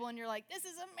your Bible and you're like, this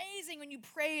is amazing. When you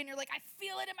pray and you're like, I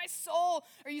feel it in my soul.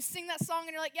 Or you sing that song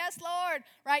and you're like, yes, Lord,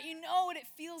 right? You know what it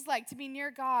feels like to be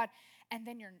near God. And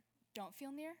then you don't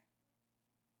feel near.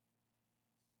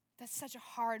 That's such a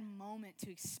hard moment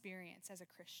to experience as a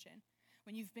Christian.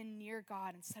 When you've been near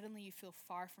God and suddenly you feel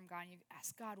far from God and you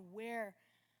ask God, where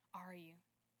are you?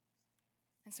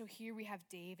 And so here we have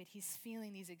David. He's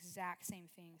feeling these exact same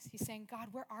things. He's saying, God,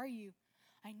 where are you?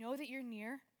 I know that you're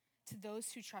near to those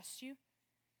who trust you.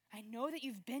 I know that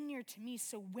you've been near to me,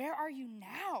 so where are you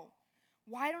now?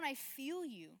 Why don't I feel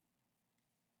you?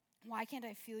 Why can't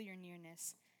I feel your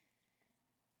nearness?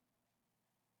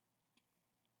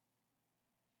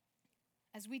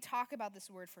 As we talk about this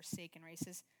word forsaken,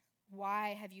 races,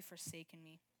 why have you forsaken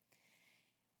me?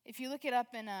 If you look it up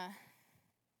in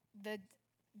the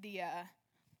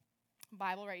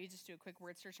Bible, right, you just do a quick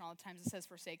word search and all the times it says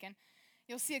forsaken,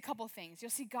 you'll see a couple things.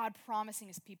 You'll see God promising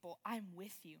his people, I'm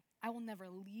with you. I will never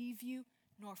leave you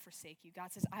nor forsake you.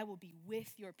 God says, I will be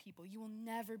with your people. You will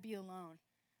never be alone.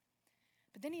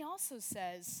 But then he also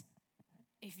says,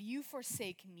 if you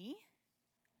forsake me,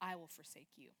 I will forsake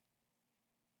you.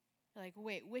 You're like,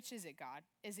 wait, which is it, God?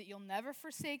 Is it you'll never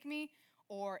forsake me,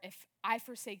 or if I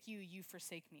forsake you, you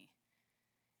forsake me?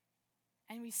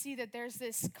 And we see that there's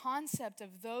this concept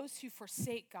of those who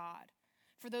forsake God,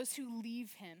 for those who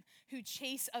leave him, who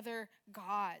chase other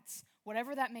gods,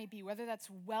 whatever that may be, whether that's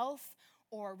wealth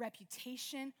or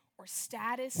reputation or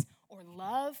status or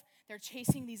love, they're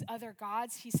chasing these other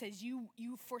gods. He says, you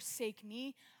forsake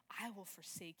me, I will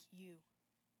forsake you.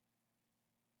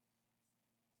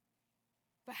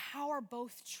 But how are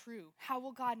both true? How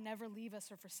will God never leave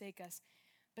us or forsake us?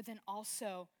 But then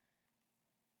also,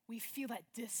 we feel that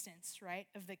distance, right,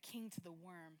 of the king to the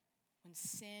worm when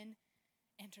sin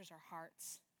enters our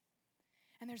hearts.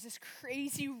 And there's this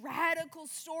crazy radical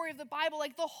story of the Bible.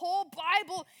 Like the whole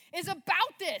Bible is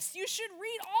about this. You should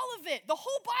read all of it. The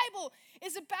whole Bible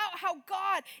is about how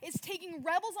God is taking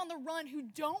rebels on the run who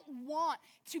don't want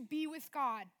to be with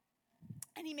God.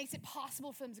 And he makes it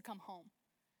possible for them to come home.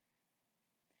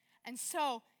 And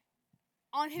so,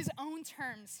 on his own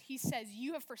terms, he says,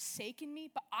 you have forsaken me,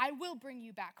 but I will bring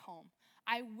you back home.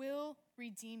 I will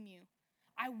redeem you.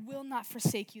 I will not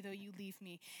forsake you, though you leave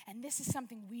me. And this is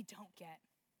something we don't get.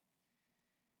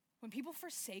 When people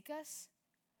forsake us,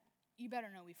 you better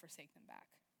know we forsake them back.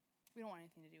 We don't want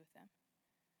anything to do with them.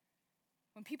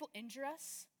 When people injure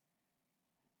us,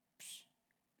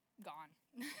 gone.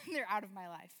 They're out of my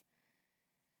life.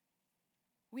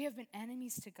 We have been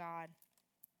enemies to God.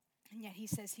 And yet he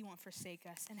says he won't forsake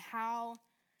us. And how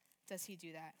does he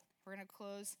do that? We're going to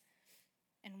close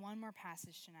in one more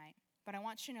passage tonight. But I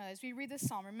want you to know, as we read this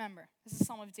psalm, remember, this is a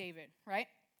psalm of David, right?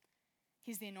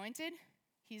 He's the anointed.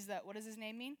 He's the, what does his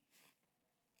name mean?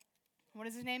 What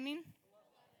does his name mean?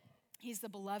 He's the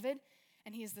beloved,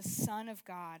 and he is the Son of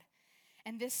God.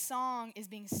 And this song is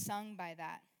being sung by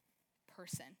that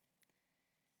person.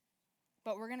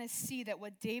 But we're going to see that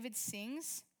what David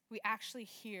sings, we actually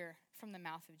hear from the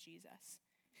mouth of Jesus,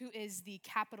 who is the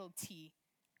capital T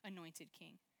anointed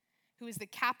king, who is the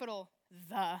capital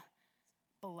the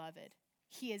beloved.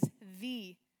 He is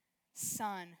the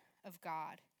Son of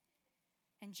God.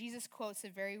 And Jesus quotes the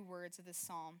very words of this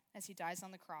psalm as he dies on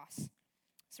the cross.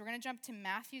 So we're going to jump to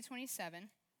Matthew 27.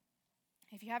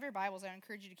 If you have your Bibles, I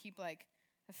encourage you to keep like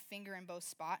a finger in both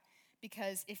spot,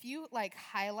 because if you like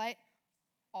highlight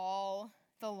all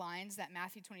the lines that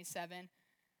Matthew 27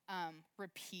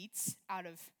 repeats out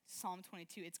of Psalm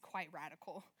 22, it's quite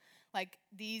radical. Like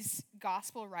these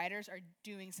gospel writers are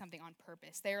doing something on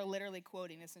purpose. They are literally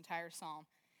quoting this entire psalm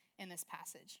in this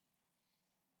passage.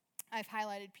 I've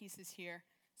highlighted pieces here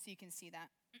so you can see that.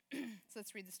 So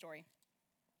let's read the story.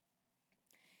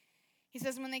 He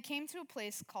says, when they came to a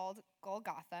place called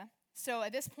Golgotha, so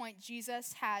at this point,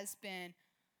 Jesus has been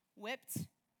whipped,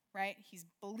 right? He's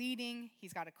bleeding.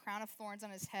 He's got a crown of thorns on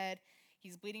his head.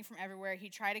 He's bleeding from everywhere. He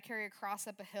tried to carry a cross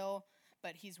up a hill,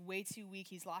 but he's way too weak.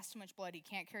 He's lost too much blood. He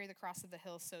can't carry the cross up the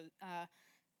hill, so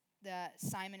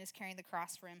Simon is carrying the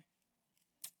cross for him.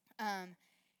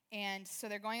 And so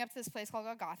they're going up to this place called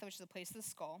Golgotha, which is the place of the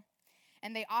skull.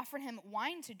 And they offered him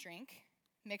wine to drink,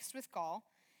 mixed with gall.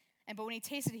 But when he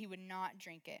tasted it, he would not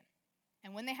drink it.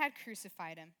 And when they had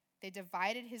crucified him, they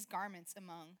divided his garments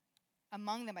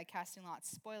among them by casting lots.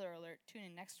 Spoiler alert, tune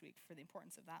in next week for the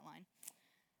importance of that line.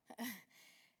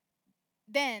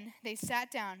 Then they sat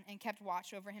down and kept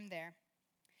watch over him there.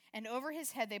 And over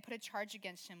his head they put a charge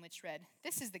against him, which read,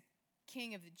 "This is the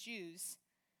King of the Jews."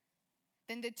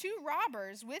 Then the two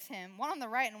robbers with him, one on the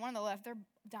right and one on the left, they're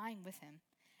dying with him.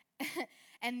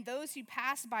 And those who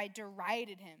passed by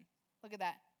derided him. Look at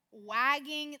that.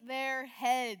 Wagging their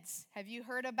heads. Have you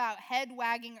heard about head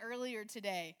wagging earlier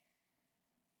today?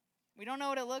 We don't know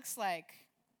what it looks like,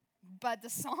 but the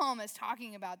psalm is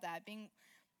talking about that,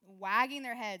 wagging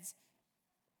their heads.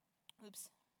 Oops,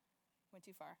 went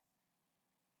too far.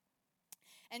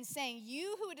 And saying,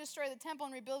 "You who would destroy the temple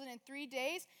and rebuild it in 3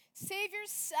 days, save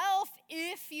yourself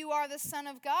if you are the Son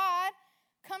of God.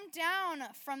 Come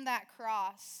down from that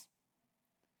cross."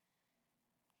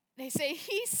 They say,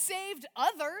 he saved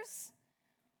others.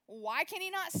 Why can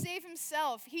he not save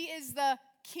himself? He is the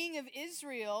King of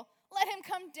Israel. Let him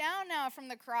come down now from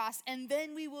the cross, and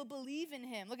then we will believe in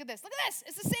him. Look at this. Look at this.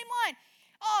 It's the same line.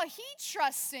 Oh, he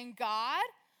trusts in God.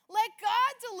 Let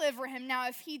God deliver him now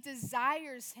if he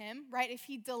desires him, right? If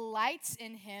he delights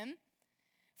in him.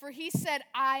 For he said,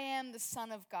 "I am the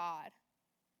Son of God."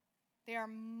 They are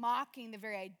mocking the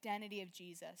very identity of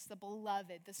Jesus, the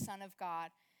beloved, the Son of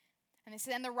God. And they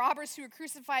said, and the robbers who were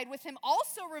crucified with him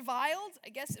also reviled. I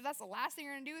guess if that's the last thing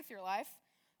you're going to do with your life.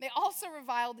 They also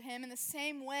reviled him in the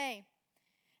same way.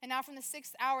 And now from the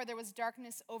 6th hour there was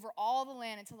darkness over all the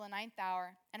land until the 9th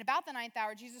hour. And about the 9th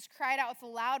hour Jesus cried out with a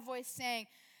loud voice saying,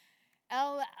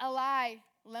 "El Eli,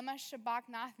 lema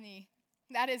sabachthani."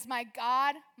 That is, my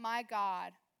God,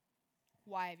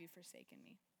 why have you forsaken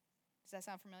me? Does that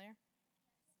sound familiar?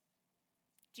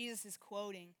 Jesus is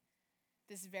quoting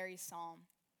this very psalm.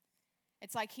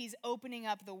 It's like he's opening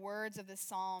up the words of the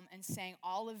psalm and saying,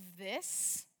 all of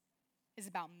this is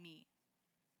about me.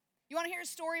 You want to hear a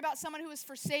story about someone who was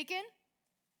forsaken?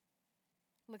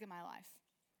 Look at my life.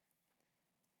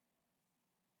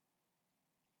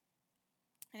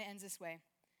 And it ends this way.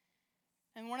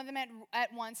 And one of them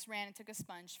at once ran and took a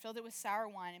sponge, filled it with sour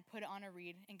wine, and put it on a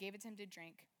reed, and gave it to him to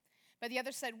drink. But the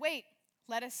other said, "Wait,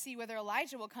 let us see whether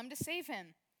Elijah will come to save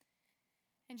him."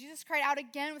 And Jesus cried out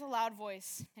again with a loud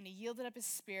voice, and he yielded up his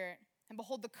spirit. And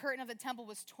behold, the curtain of the temple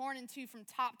was torn in two from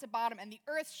top to bottom, and the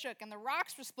earth shook, and the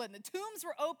rocks were split, and the tombs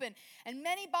were opened, and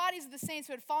many bodies of the saints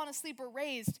who had fallen asleep were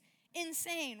raised.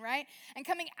 Insane, right? And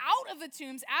coming out of the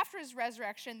tombs after his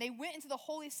resurrection, they went into the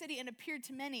holy city and appeared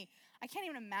to many. I can't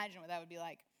even imagine what that would be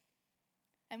like.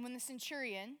 And when the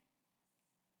centurion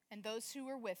and those who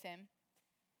were with him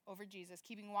over Jesus,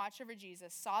 keeping watch over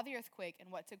Jesus, saw the earthquake and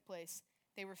what took place,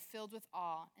 they were filled with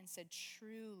awe and said,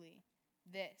 "Truly,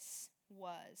 this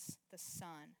was the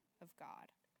Son of God."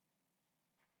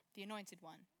 The anointed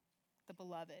one, the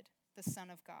beloved, the Son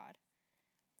of God.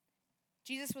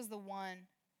 Jesus was the one,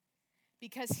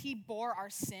 because he bore our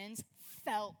sins,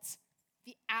 felt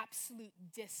the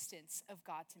absolute distance of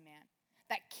God to man.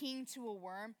 That king to a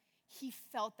worm, he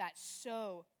felt that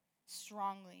so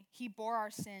strongly. He bore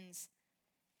our sins.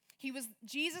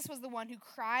 Jesus was the one who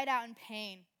cried out in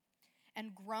pain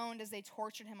and groaned as they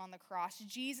tortured him on the cross.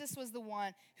 Jesus was the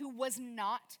one who was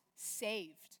not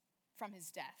saved from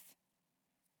his death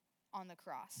on the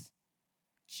cross.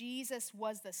 Jesus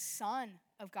was the Son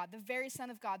of God, the very Son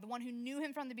of God, the one who knew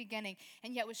him from the beginning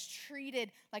and yet was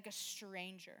treated like a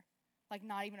stranger, like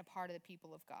not even a part of the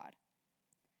people of God.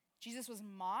 Jesus was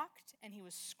mocked and he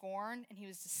was scorned and he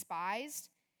was despised.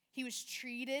 He was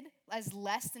treated as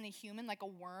less than a human, like a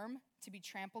worm to be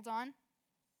trampled on.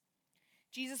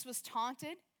 Jesus was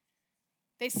taunted.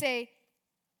 They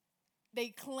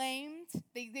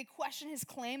questioned his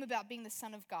claim about being the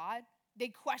Son of God. They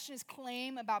questioned his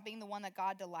claim about being the one that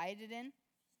God delighted in.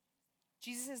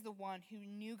 Jesus is the one who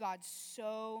knew God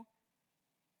so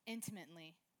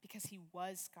intimately because he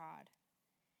was God.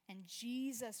 And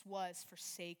Jesus was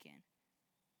forsaken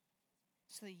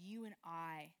so that you and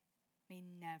I may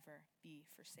never be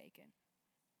forsaken.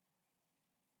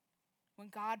 When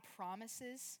God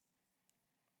promises,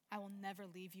 "I will never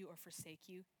leave you or forsake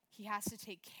you," he has to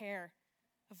take care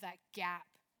of that gap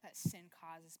that sin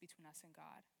causes between us and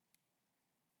God.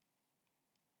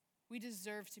 We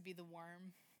deserve to be the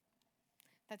worm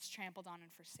that's trampled on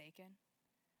and forsaken,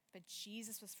 but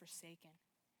Jesus was forsaken.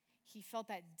 He felt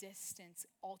that distance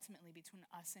ultimately between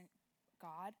us and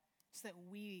God so that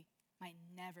we might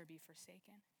never be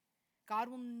forsaken. God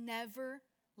will never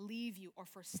leave you or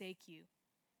forsake you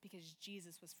because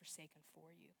Jesus was forsaken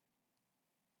for you.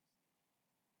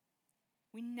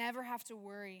 We never have to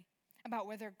worry about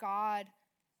whether God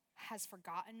has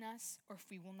forgotten us or if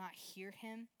we will not hear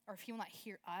him or if he will not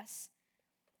hear us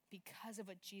because of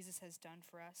what Jesus has done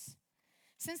for us.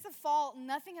 Since the fall,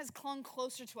 nothing has clung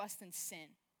closer to us than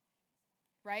sin,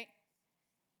 right?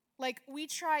 Like, we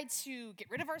try to get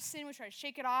rid of our sin, we try to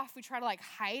shake it off, we try to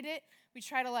hide it, we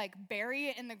try to bury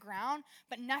it in the ground,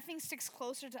 but nothing sticks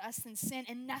closer to us than sin,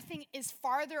 and nothing is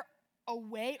farther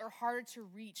away or harder to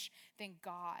reach than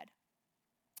God.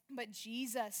 But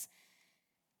Jesus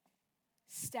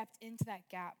stepped into that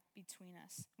gap between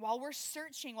us. While we're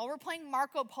searching, while we're playing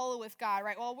Marco Polo with God,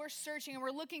 right? While we're searching and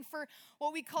we're looking for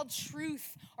what we call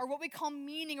truth or what we call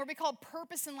meaning or what we call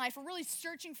purpose in life, we're really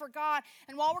searching for God.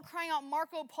 And while we're crying out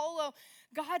Marco Polo,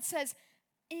 God says,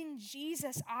 "In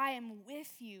Jesus, I am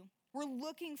with you." We're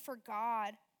looking for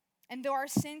God. And though our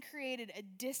sin created a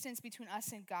distance between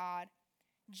us and God,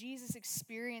 Jesus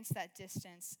experienced that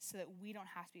distance so that we don't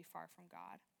have to be far from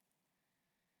God.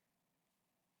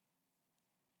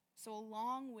 So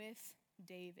along with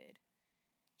David,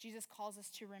 Jesus calls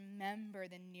us to remember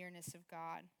the nearness of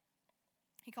God.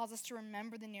 He calls us to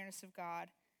remember the nearness of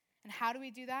God. And how do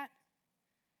we do that?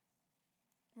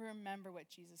 We remember what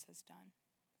Jesus has done.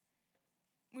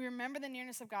 We remember the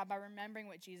nearness of God by remembering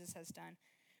what Jesus has done.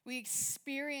 We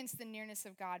experience the nearness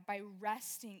of God by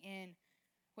resting in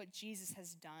what Jesus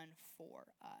has done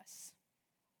for us.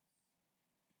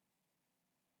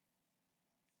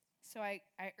 So I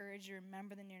urge you,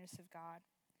 remember the nearness of God.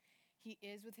 He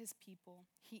is with his people.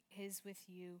 He is with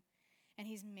you. And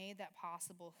he's made that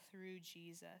possible through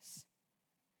Jesus.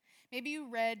 Maybe you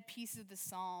read pieces of the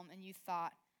psalm and you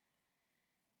thought,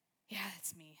 yeah,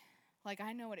 that's me.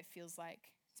 I know what it feels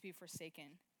like to be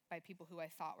forsaken by people who I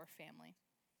thought were family.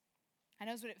 I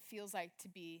know what it feels like to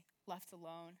be left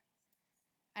alone.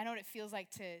 I know what it feels like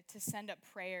to send up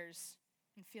prayers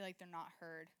and feel like they're not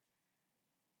heard.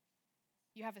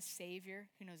 You have a Savior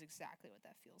who knows exactly what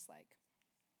that feels like.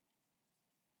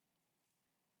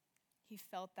 He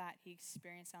felt that. He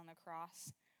experienced that on the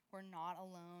cross. We're not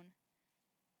alone.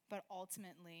 But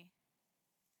ultimately,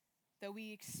 though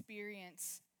we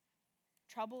experience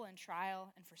trouble and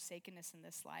trial and forsakenness in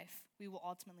this life, we will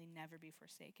ultimately never be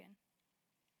forsaken.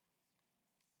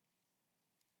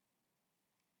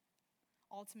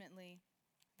 Ultimately,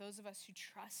 those of us who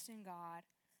trust in God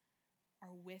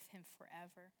are with him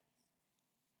forever.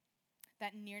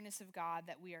 That nearness of God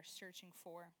that we are searching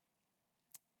for,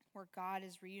 where God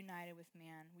is reunited with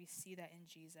man, we see that in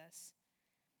Jesus.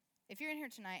 If you're in here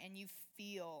tonight and you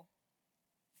feel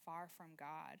far from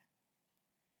God,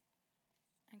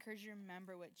 I encourage you to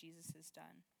remember what Jesus has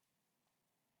done.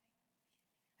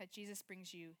 That Jesus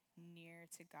brings you near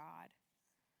to God.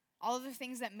 All of the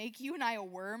things that make you and I a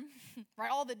worm, right?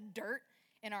 All the dirt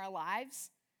in our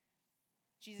lives,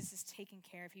 Jesus is taken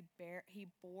care of. He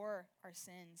bore our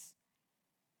sins.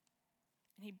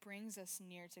 And he brings us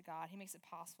near to God. He makes it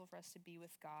possible for us to be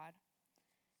with God.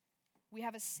 We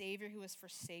have a Savior who was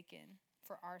forsaken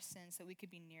for our sins so that we could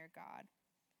be near God.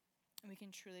 And we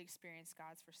can truly experience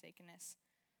God's forsakenness.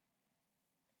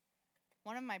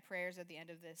 One of my prayers at the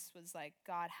end of this was like,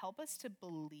 God, help us to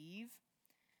believe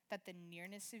that the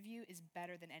nearness of you is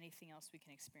better than anything else we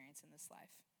can experience in this life.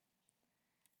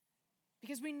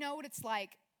 Because we know what it's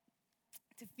like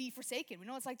to be forsaken. We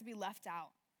know what it's like to be left out,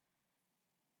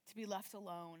 to be left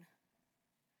alone.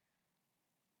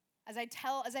 As I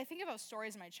think about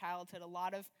stories in my childhood, a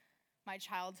lot of my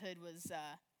childhood was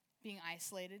being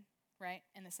isolated, right?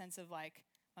 In the sense of like,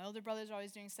 my older brothers were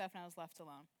always doing stuff and I was left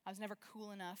alone. I was never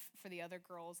cool enough for the other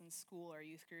girls in school or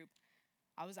youth group.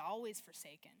 I was always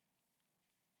forsaken.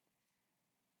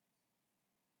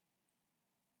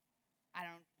 I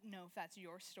don't know if that's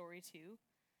your story too.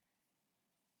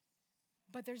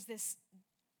 But there's this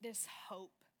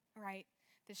hope, right?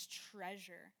 This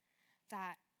treasure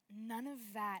that none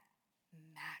of that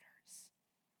matters.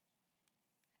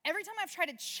 Every time I've tried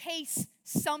to chase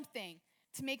something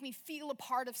to make me feel a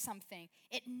part of something,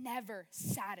 it never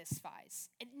satisfies.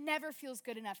 It never feels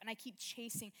good enough. And I keep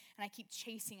chasing and I keep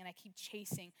chasing and I keep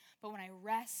chasing. But when I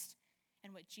rest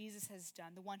in what Jesus has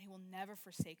done, the one who will never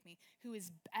forsake me, who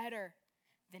is better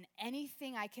than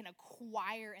anything I can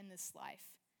acquire in this life,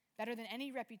 better than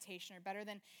any reputation or better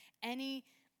than any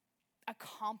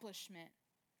accomplishment,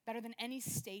 better than any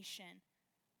station,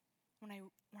 when I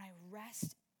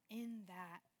rest in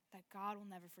that God will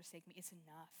never forsake me, it's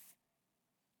enough.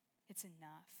 It's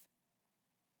enough.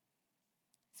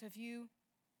 So if you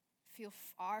feel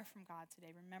far from God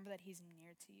today, remember that he's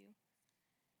near to you.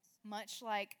 Much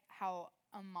like how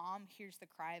a mom hears the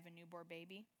cry of a newborn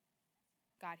baby,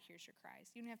 God hears your cries.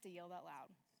 You don't have to yell that loud,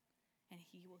 and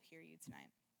he will hear you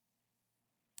tonight.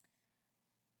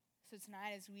 So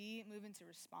tonight, as we move into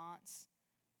response,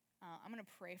 I'm going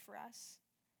to pray for us.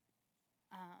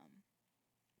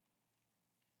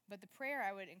 But the prayer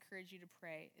I would encourage you to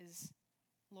pray is,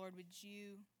 Lord, would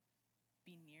you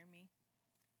be near me?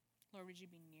 Lord, would you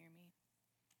be near me?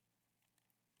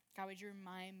 God, would you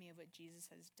remind me of what Jesus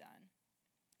has done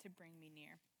to bring me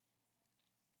near?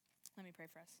 Let me pray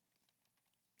for us.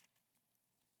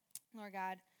 Lord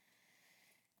God,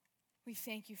 we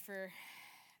thank you for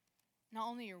not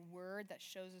only your word that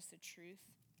shows us the truth,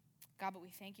 God, but we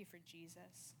thank you for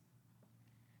Jesus.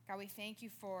 God, we thank you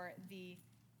for the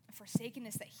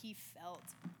forsakenness that he felt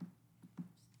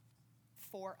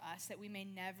for us, that we may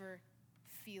never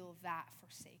feel that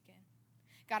forsaken.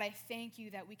 God, I thank you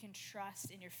that we can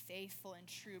trust in your faithful and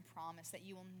true promise that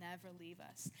you will never leave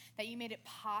us, that you made it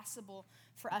possible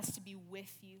for us to be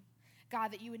with you.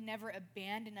 God, that you would never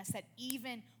abandon us, that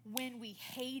even when we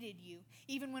hated you,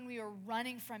 even when we were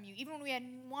running from you, even when we had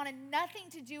wanted nothing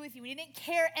to do with you, we didn't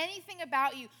care anything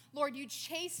about you, Lord, you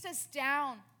chased us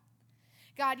down.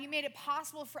 God, you made it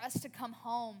possible for us to come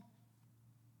home.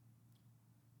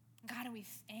 God, and we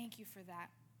thank you for that.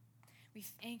 We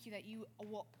thank you that you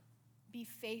will be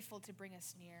faithful to bring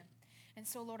us near. And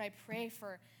so, Lord, I pray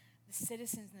for the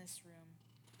citizens in this room.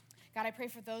 God, I pray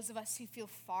for those of us who feel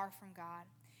far from God,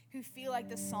 who feel like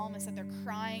the psalmist, that they're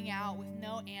crying out with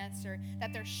no answer,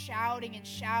 that they're shouting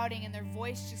and their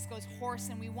voice just goes hoarse,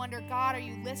 and we wonder, God, are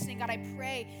you listening? God, I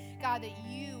pray, God, that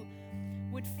you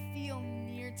would feel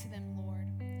near to them, Lord.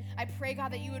 I pray,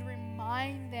 God, that you would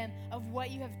remind them of what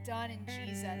you have done in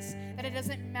Jesus, that it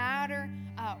doesn't matter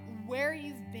where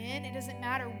you've been, it doesn't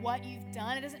matter what you've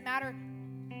done, it doesn't matter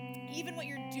even what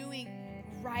you're doing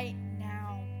right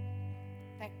now,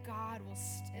 that God will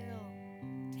still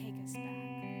take us back.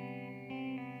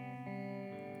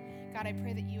 God, I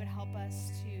pray that you would help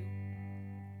us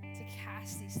to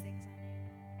cast these things on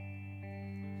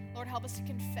you. Lord, help us to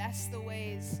confess the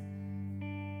ways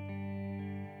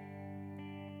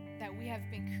that we have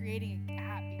been creating a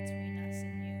gap between us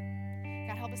and you.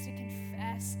 God, help Help us to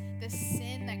confess the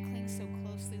sin that clings so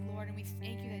closely, Lord. And we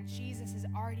thank you that Jesus has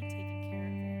already taken care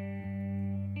of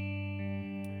it.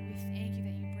 We thank you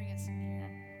that you bring us near.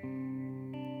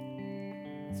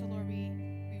 And so, Lord, we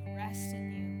rest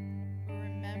in you. We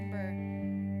remember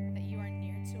that you are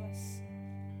near to us.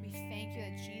 We thank you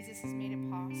that Jesus has made it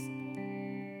possible.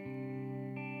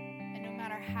 And no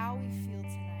matter how we feel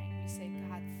tonight, we say,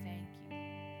 God, thank you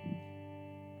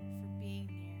for being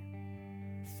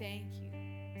near. Thank you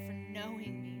for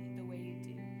knowing me.